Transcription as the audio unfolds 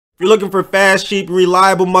you're looking for fast, cheap, and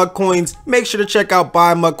reliable mud coins, make sure to check out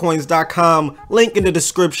buymudcoins.com. Link in the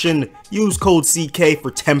description. Use code CK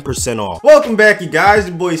for 10% off. Welcome back, you guys.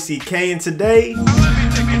 Your boy CK, and today,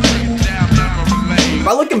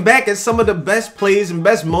 by looking back at some of the best plays and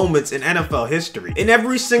best moments in NFL history. In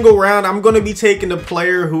every single round, I'm going to be taking a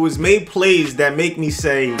player who has made plays that make me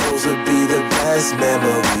say, those would be the best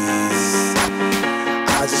memories.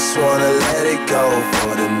 I just want to let it go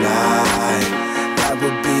for the night. That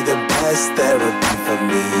would be the best therapy for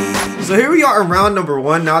me. So here we are in round number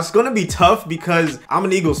 1. Now it's going to be tough because I'm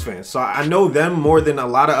an Eagles fan, so I know them more than a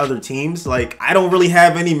lot of other teams. Like, I don't really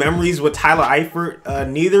have any memories with Tyler Eifert,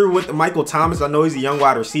 neither with Michael Thomas. I know he's a young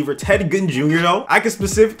wide receiver. Ted Ginn Jr. though, I can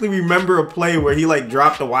specifically remember a play where he like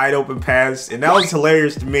dropped a wide open pass, and that was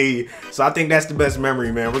hilarious to me. So I think that's the best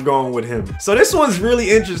memory, man. We're going with him. So this one's really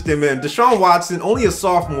interesting, man. Deshaun Watson, only a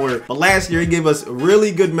sophomore, but last year he gave us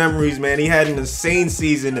really good memories, man. He had an insane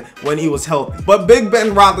season when he was healthy. But Big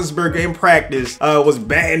Ben Roethlisberger in practice was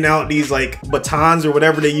batting out these like batons or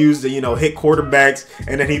whatever they use to, you know, hit quarterbacks,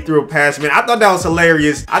 and then he threw a pass. Man, I thought that was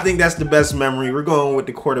hilarious. I think that's the best memory. We're going with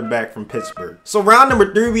the quarterback from Pittsburgh. So round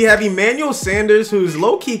number 3, we have Emmanuel Sanders, who's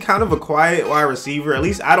low-key kind of a quiet wide receiver. At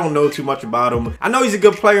least I don't know too much about him. I know he's a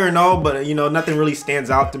good player and all, but you know, nothing really stands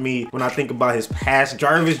out to me when I think about his past.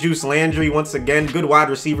 Jarvis Juice Landry, once again, good wide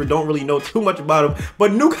receiver. Don't really know too much about him.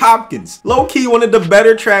 But Nuke Hopkins, low-key one of the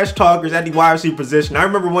better trash talkers at the wide receiver position. I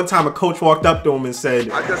remember one time a coach walked up to him and said,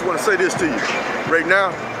 I just want to say this to you. Right now,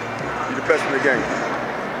 you're the best in the game.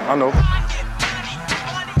 I know.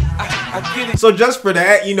 So just for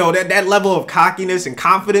that, you know, that level of cockiness and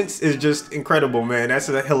confidence is just incredible, man. That's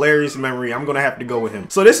a hilarious memory. I'm gonna have to go with him.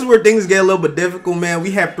 So this is where things get a little bit difficult, man.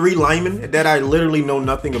 We have 3 linemen that I literally know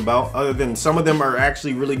nothing about, other than some of them are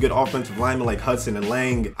actually really good offensive linemen like Hudson and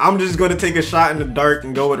Lang. I'm just gonna take a shot in the dark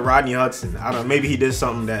and go with Rodney Hudson. I don't know, maybe he did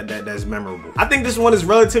something that's memorable. I think this one is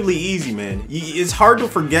relatively easy, man. It's hard to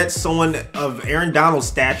forget someone of Aaron Donald's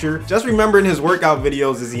stature. Just remembering his workout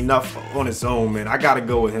videos is enough on its own, man. I gotta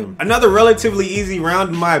go with him. Another relatively easy round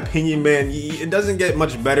in my opinion, man. It doesn't get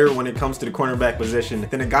much better when it comes to the cornerback position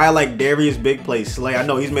than a guy like Darius Big Play Slay. I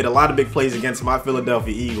know he's made a lot of big plays against my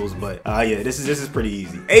Philadelphia Eagles, but yeah, this is pretty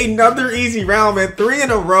easy. Another easy round, man. 3 in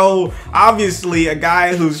a row. Obviously a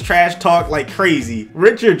guy who's trash talk like crazy.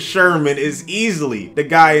 Richard Sherman is easily the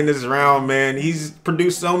guy in this round, man. He's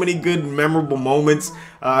produced so many good memorable moments.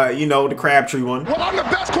 You know, the Crabtree one. Well, I'm the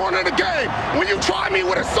best corner in the game. When you try me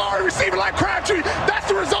with a sorry receiver like Crabtree, that's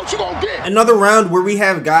the result you're gonna get. Another round where we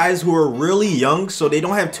have guys who are really young, so they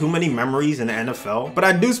don't have too many memories in the NFL. But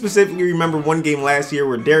I do specifically remember one game last year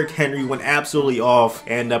where Derrick Henry went absolutely off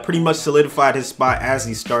and pretty much solidified his spot as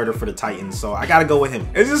the starter for the Titans. So I gotta go with him.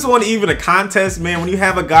 Is this one even a contest, man? When you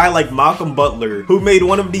have a guy like Malcolm Butler, who made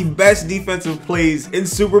one of the best defensive plays in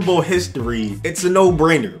Super Bowl history, it's a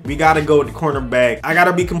no-brainer. We gotta go with the cornerback. I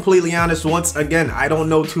gotta be completely honest, once again, I don't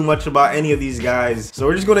know too much about any of these guys, so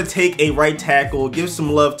we're just gonna take a right tackle, give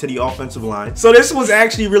some love to the offensive line. So this was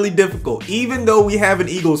actually really difficult, even though we have an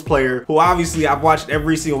Eagles player who obviously I've watched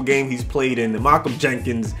every single game he's played in, Malcolm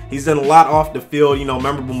Jenkins. He's done a lot off the field, you know,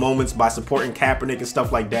 memorable moments by supporting Kaepernick and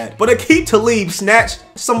stuff like that. But Aqib Talib snatched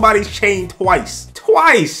somebody's chain twice.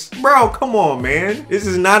 Bro, come on, man. This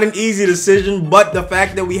is not an easy decision, but the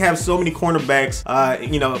fact that we have so many cornerbacks,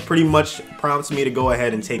 you know, pretty much prompts me to go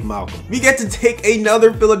ahead and take Malcolm. We get to take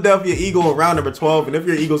another Philadelphia Eagle in round number 12, and if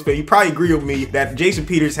you're an Eagles fan, you probably agree with me that Jason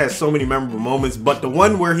Peters has so many memorable moments, but the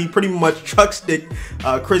one where he pretty much chuck stick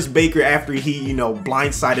Chris Baker after he, you know,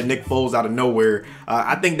 blindsided Nick Foles out of nowhere,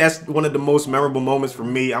 I think that's one of the most memorable moments for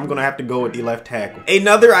me. I'm gonna have to go with the left tackle.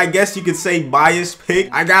 Another, I guess you could say, biased pick,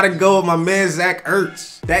 I gotta go with my man Zach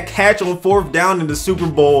Ertz. That catch on 4th down in the Super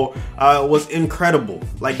Bowl was incredible.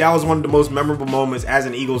 Like, that was one of the most memorable moments as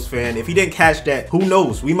an Eagles fan. If he didn't catch that, who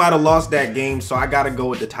knows? We might have lost that game, so I gotta go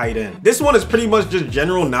with the tight end. This one is pretty much just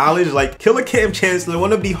general knowledge. Like, Killer Cam Chancellor,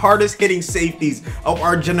 one of the hardest hitting safeties of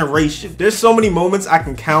our generation. There's so many moments I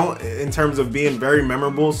can count in terms of being very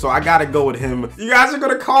memorable, so I gotta go with him. You guys are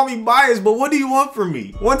gonna call me biased, but what do you want from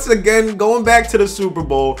me? Once again, going back to the Super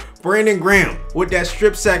Bowl, Brandon Graham with that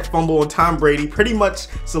strip sack fumble on Tom Brady pretty much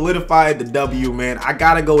solidified the W, man. I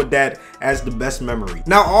gotta go with that as the best memory.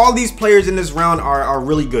 Now, all these players in this round are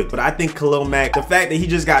really good, but I think Khalil Mack, the fact that he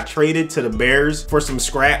just got traded to the Bears for some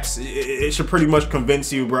scraps, it should pretty much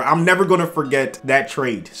convince you, bro. I'm never gonna forget that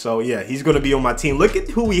trade. So yeah, he's gonna be on my team. Look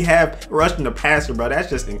at who we have rushing the passer, bro.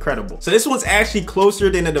 That's just incredible. So this one's actually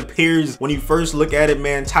closer than it appears when you first look at it,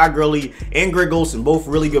 man. Todd Gurley and Greg Olsen, both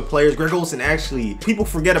really good players. Greg Olsen, actually, people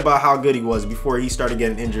forget about about how good he was before he started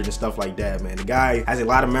getting injured and stuff like that, man. The guy has a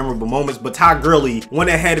lot of memorable moments, but Todd Gurley went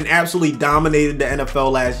ahead and absolutely dominated the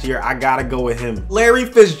NFL last year. I gotta go with him. Larry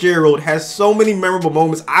Fitzgerald has so many memorable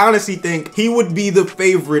moments. I honestly think he would be the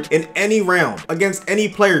favorite in any round against any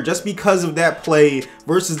player just because of that play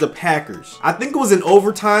versus the Packers. I think it was in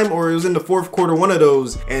overtime or it was in the fourth quarter, one of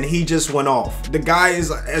those, and he just went off. The guy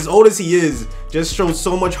is, as old as he is, just shows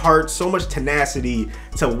so much heart, so much tenacity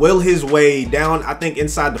to will his way down, I think,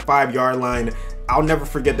 inside the 5-yard line. I'll never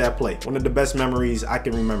forget that play. One of the best memories I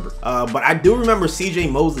can remember. But I do remember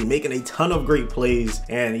CJ Mosley making a ton of great plays,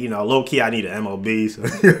 and you know, low key I need an MLB,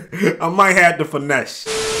 so I might have to finesse.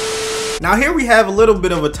 Now here we have a little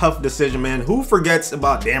bit of a tough decision, man. Who forgets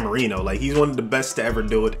about Dan Marino? Like, he's one of the best to ever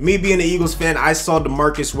do it. Me being an Eagles fan, I saw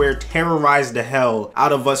DeMarcus Ware terrorize the hell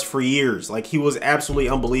out of us for years. Like, he was absolutely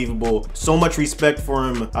unbelievable. So much respect for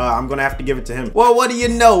him. I'm gonna have to give it to him. Well, what do you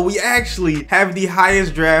know? We actually have the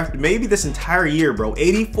highest draft maybe this entire year, bro.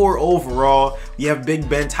 84 overall. We have Big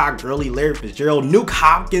Ben, Todd Gurley, Larry Fitzgerald, Nuke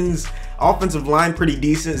Hopkins. Offensive line pretty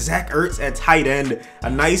decent. Zach Ertz at tight end, a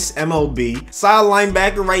nice MLB. Solid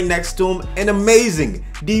linebacker right next to him, an amazing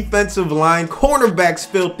defensive line. Cornerbacks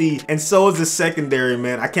filthy, and so is the secondary,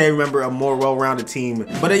 man. I can't remember a more well-rounded team.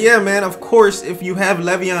 But yeah, man, of course, if you have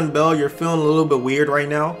Le'Veon Bell, you're feeling a little bit weird right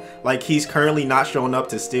now. Like, he's currently not showing up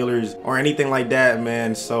to Steelers or anything like that,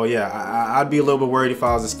 man. So yeah, I'd be a little bit worried if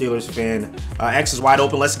I was a Steelers fan. X is wide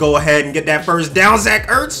open. Let's go ahead and get that first down. Zach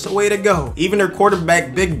Ertz, way to go. Even their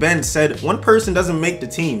quarterback, Big Ben, said one person doesn't make the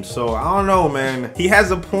team. So I don't know, man. He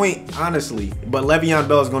has a point, honestly. But Le'Veon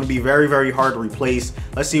Bell is going to be very, very hard to replace.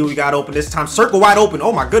 Let's see what we got open this time. Circle wide open.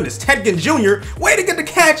 Oh my goodness. Ted Ginn Jr. Way to get the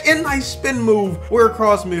catch and nice spin move. We're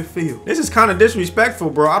across midfield. This is kind of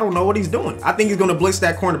disrespectful, bro. I don't know what he's doing. I think he's going to blitz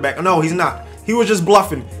that cornerback. No, he's not. He was just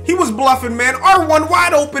bluffing. He was bluffing, man. R1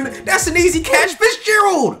 wide open. That's an easy catch.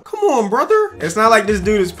 Fitzgerald. Come on, brother. It's not like this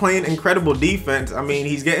dude is playing incredible defense. I mean,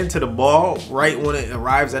 he's getting to the ball right when it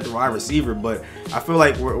arrives at the wide receiver, but I feel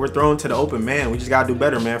like we're throwing to the open man. We just got to do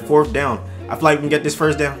better, man. 4th down. I feel like we can get this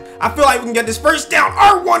first down.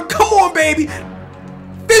 R1. Come on, baby.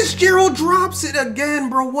 Fitzgerald drops it again,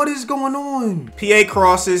 bro. What is going on? PA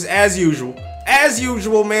crosses as usual. As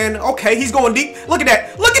usual, man. Okay, he's going deep. Look at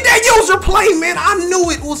that. Look at that user play, man. I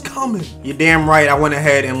knew it was coming. You're damn right. I went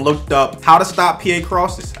ahead and looked up how to stop PA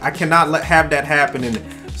crosses. I cannot have that happen. And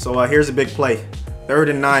so here's a big play.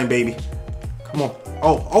 3rd and 9, baby. Come on.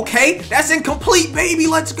 Oh, okay. That's incomplete, baby.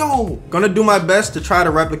 Let's go. Gonna do my best to try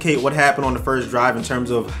to replicate what happened on the first drive in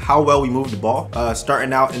terms of how well we moved the ball.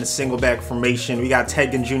 Starting out in a single back formation. We got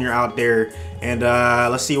Ted Ginn Jr. out there. And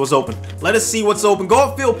let's see what's open. Let us see what's open. Go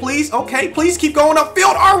upfield, please. Okay, please keep going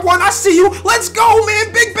upfield. R1, I see you. Let's go,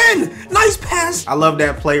 man. Big Ben. Nice pass. I love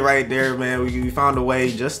that play right there, man. We found a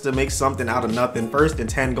way just to make something out of nothing. 1st and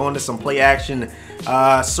 10, going to some play action.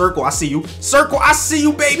 Circle, I see you. Circle, I see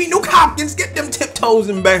you, baby. Nuke Hopkins, get them tiptoes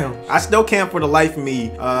in bounds. I still can't for the life of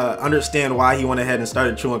me understand why he went ahead and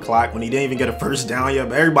started chewing clock when he didn't even get a first down yet.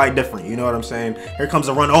 But everybody different, you know what I'm saying? Here comes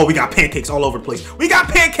a run. Oh, we got pancakes all over the place. We got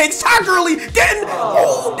pancakes. Todd Gurley getting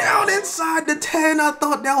down inside the 10. I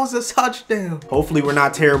thought that was a touchdown. Hopefully we're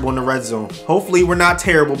not terrible in the red zone. Hopefully we're not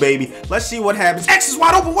terrible, baby. Let's see what happens. X is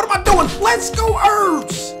wide open. What am I doing? Let's go,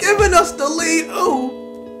 Ertz. Giving us the lead. Ooh.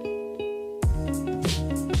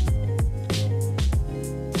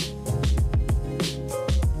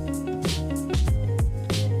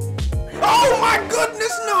 Oh my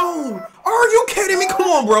goodness, no! Are you kidding me? Come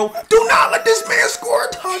on, bro. Do not let this man score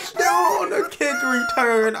a touchdown on the kick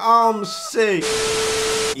return. I'm sick.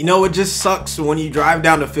 You know, it just sucks when you drive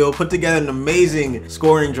down the field, put together an amazing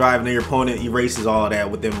scoring drive, and then your opponent erases all of that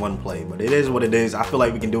within one play. But it is what it is. I feel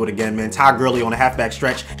like we can do it again, man. Todd Gurley on a halfback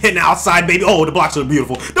stretch, hitting outside, baby. Oh, the blocks are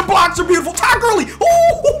beautiful. The blocks are beautiful. Todd Gurley.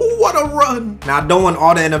 Ooh, what a run. Now, I don't want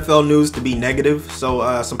all the NFL news to be negative.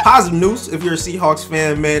 So, some positive news if you're a Seahawks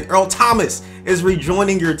fan, man. Earl Thomas is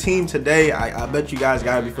rejoining your team today. I bet you guys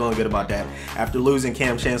gotta be feeling good about that after losing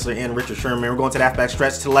Cam Chancellor and Richard Sherman. We're going to the halfback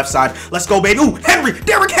stretch to the left side. Let's go, baby. Ooh, Henry.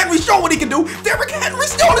 Derrick Henry showing what he can do. Derrick Henry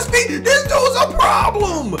still on his feet. This dude's a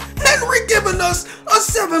problem. Henry giving us a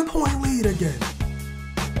 7-point lead again.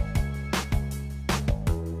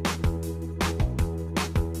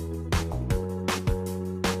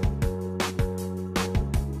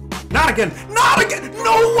 Not again. Not again.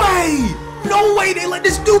 No way. No way they let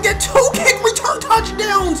this dude get 2 kick return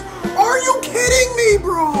touchdowns. Are you kidding me,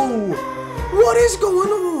 bro? What is going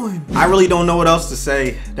on? I really don't know what else to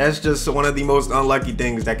say. That's just one of the most unlucky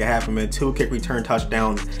things that can happen, man. 2 kick return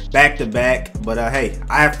touchdowns back to back. But hey,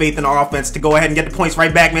 I have faith in our offense to go ahead and get the points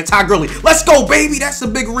right back, man. Todd Gurley, let's go, baby. That's a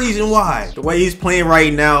big reason why. The way he's playing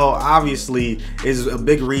right now, obviously, is a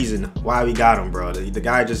big reason why we got him, bro. The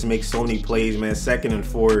guy just makes so many plays, man. 2nd and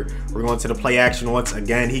 4. We're going to the play action once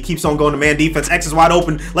again. He keeps on going to man defense. X is wide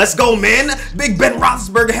open. Let's go, man. Big Ben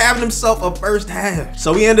Roethlisberger having himself a first half.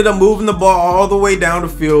 So we ended up moving the ball all the way down the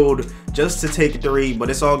field just to take 3, but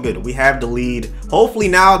it's all good. We have the lead. Hopefully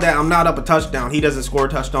now that I'm not up a touchdown, he doesn't score a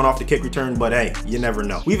touchdown off the kick return, but hey, you never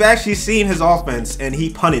know. We've actually seen his offense and he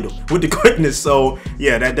punted with the quickness, so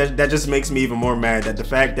yeah, that just makes me even more mad that the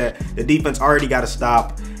fact that the defense already got to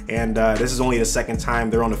stop, and this is only the 2nd time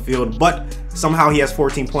they're on the field, but somehow he has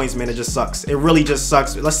 14 points, man. It just sucks. It really just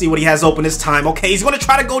sucks. Let's see what he has open this time. Okay, he's going to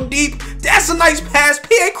try to go deep. That's a nice pass.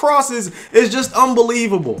 PA crosses is just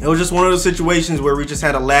unbelievable. It was just one of those situations where we just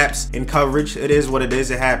had a lapse in coverage. It is what it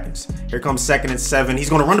is. It happens. Here comes 2nd and 7. He's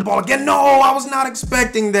going to run the ball again. No, I was not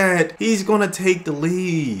expecting that. He's going to take the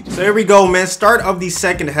lead. So here we go, man. Start of the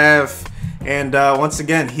 2nd half. And once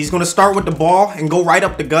again, he's going to start with the ball and go right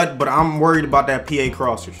up the gut, but I'm worried about that PA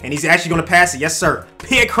crossers. And he's actually going to pass it. Yes, sir.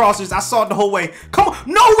 PA crossers. I saw it the whole way. Come on.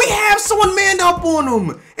 No, we have someone manned up on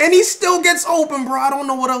him. And he still gets open, bro. I don't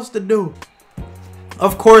know what else to do.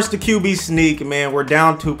 Of course, the QB sneak, man. We're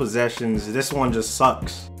down 2 possessions. This one just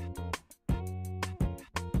sucks.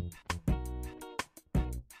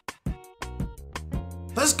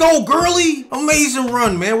 Let's go, Gurley. Amazing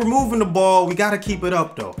run, man. We're moving the ball. We got to keep it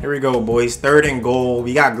up, though. Here we go, boys. 3rd and goal.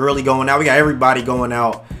 We got Gurley going out. We got everybody going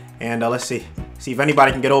out. And let's see if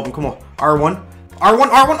anybody can get open. Come on. R1.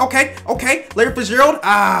 Okay. Larry Fitzgerald.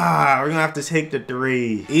 We're going to have to take the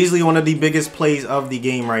 3. Easily one of the biggest plays of the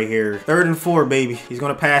game right here. 3rd and 4, baby. He's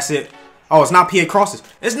going to pass it. Oh, it's not PA crosses.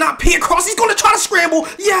 It's not PA crosses. He's going to try to scramble.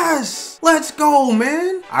 Yes. Let's go,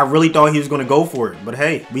 man. I really thought he was going to go for it. But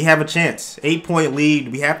hey, we have a chance. 8-point lead.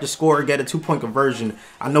 We have to score and get a 2-point conversion.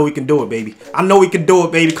 I know we can do it, baby.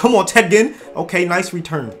 Come on, Ted Ginn. Okay, nice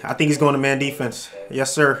return. I think he's going to man defense.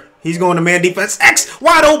 Yes, sir. He's going to man defense. X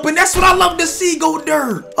wide open. That's what I love to see. Go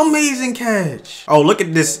dirt. Amazing catch. Oh, look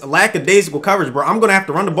at this lackadaisical coverage, bro. I'm going to have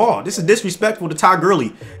to run the ball. This is disrespectful to Todd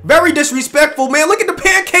Gurley. Very disrespectful, man. Look at the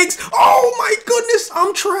pancakes. Oh, my goodness.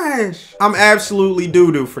 I'm trash. I'm absolutely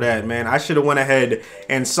doo-doo for that, man. I should have went ahead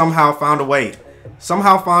and somehow found a way.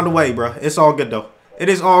 Bro. It's all good, though. It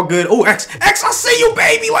is all good. Oh, X, I see you,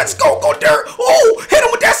 baby. Let's go, dirt. Oh, hit him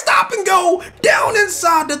with that stop and go. Down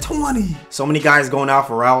inside the 20. So many guys going out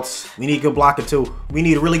for routes. We need good blocking, too. We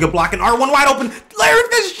need a really good blocking. R1 wide open. Larry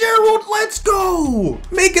Fitzgerald, let's go.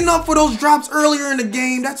 Making up for those drops earlier in the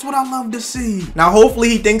game. That's what I love to see. Now, hopefully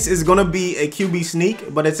he thinks it's going to be a QB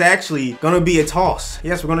sneak, but it's actually going to be a toss.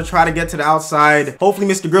 Yes, we're going to try to get to the outside. Hopefully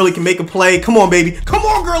Mr. Gurley can make a play. Come on, baby. Come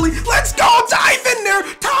on, Gurley. Let's go. Dive in there.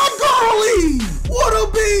 Todd Gurley. What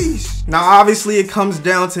a beast. Now, obviously, it comes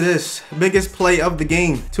down to this. Biggest play of the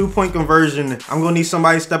game. 2-point conversion. I'm going to need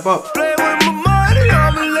somebody to step up. Play with my money,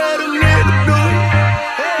 I'ma let a nigga do it.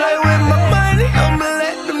 Play with my money, I'ma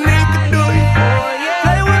let the nigga do it.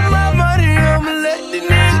 Play with my money, I'ma let the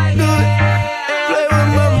nigga do it. Play with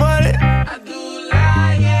my money, I do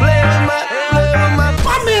like it. Play with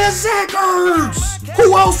my man, Zach Ertz.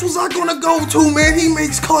 Who else was I gonna go to, man? He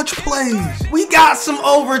makes clutch plays. We got some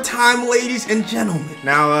overtime, ladies and gentlemen.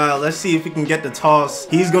 Now, let's see if we can get the toss.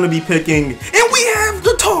 He's gonna be picking, and we have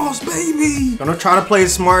the toss, baby. Gonna try to play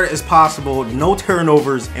as smart as possible. No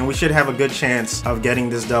turnovers, and we should have a good chance of getting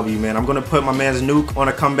this W, man. I'm gonna put my man's Nuke on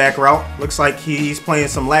a comeback route. Looks like he's playing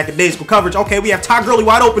some lackadaisical coverage. Okay, we have Todd Gurley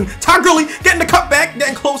wide open. Todd Gurley getting the cutback,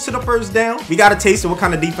 getting close to the first down. We got a taste of what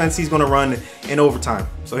kind of defense he's gonna run in overtime.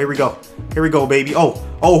 So here we go. Here we go, baby. Oh,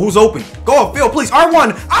 who's open? Go up, Phil, please.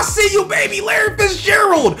 R1. I see you, baby. Larry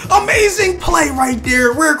Fitzgerald. Amazing play right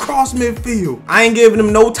there. We're across midfield. I ain't giving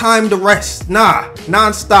him no time to rest. Nah,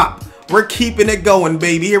 non-stop. We're keeping it going,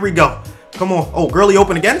 baby. Here we go. Come on. Oh, Gurley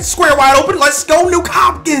open again. Square wide open. Let's go, Nuke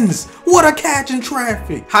Hopkins. What a catch in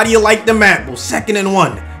traffic. How do you like them apples? 2nd and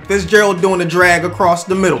 1. Fitzgerald doing a drag across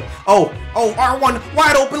the middle. Oh, R1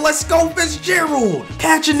 wide open. Let's go, Fitzgerald.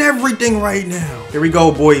 Catching everything right now. Here we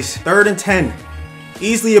go, boys. 3rd and 10.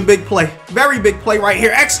 Easily a big play. Very big play right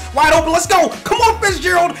here. X wide open. Let's go. Come on,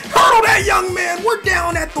 Fitzgerald. Hurdle that young man. We're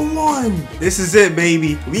down at the 1. This is it,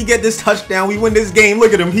 baby. We get this touchdown. We win this game.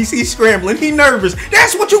 Look at him. He's scrambling. He's nervous.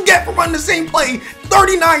 That's what you get for running the same play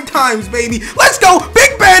 39 times, baby. Let's go.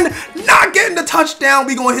 Big Ben not getting the touchdown.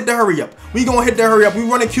 We gonna hit the hurry up. We gonna hit the hurry up. We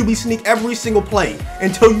run a QB sneak every single play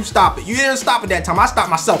until you stop it. You didn't stop it that time. I stopped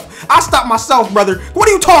myself. I stopped myself, brother. What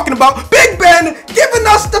are you talking about? Big Ben giving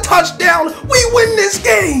us the touchdown. We win this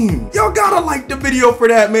game. Y'all gotta like the video for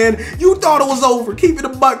that, man. You thought it was over. Keep it a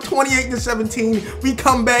buck. 28-17. We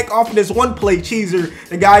come back off of this one play cheeser.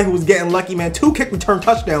 The guy who was getting lucky, man. 2 kick return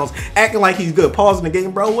touchdowns. Acting like he's good. Pausing the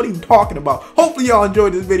game, bro. What are you talking about? Hopefully y'all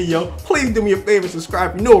enjoyed this video. Please do me a favor.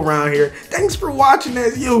 Subscribe if you're new around here. Thanks for watching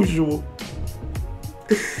as usual.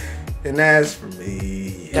 And as for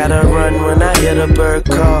me, gotta run when I hear the bird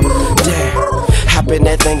call. Damn, hop in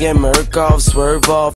that thing and murk off, swerve off.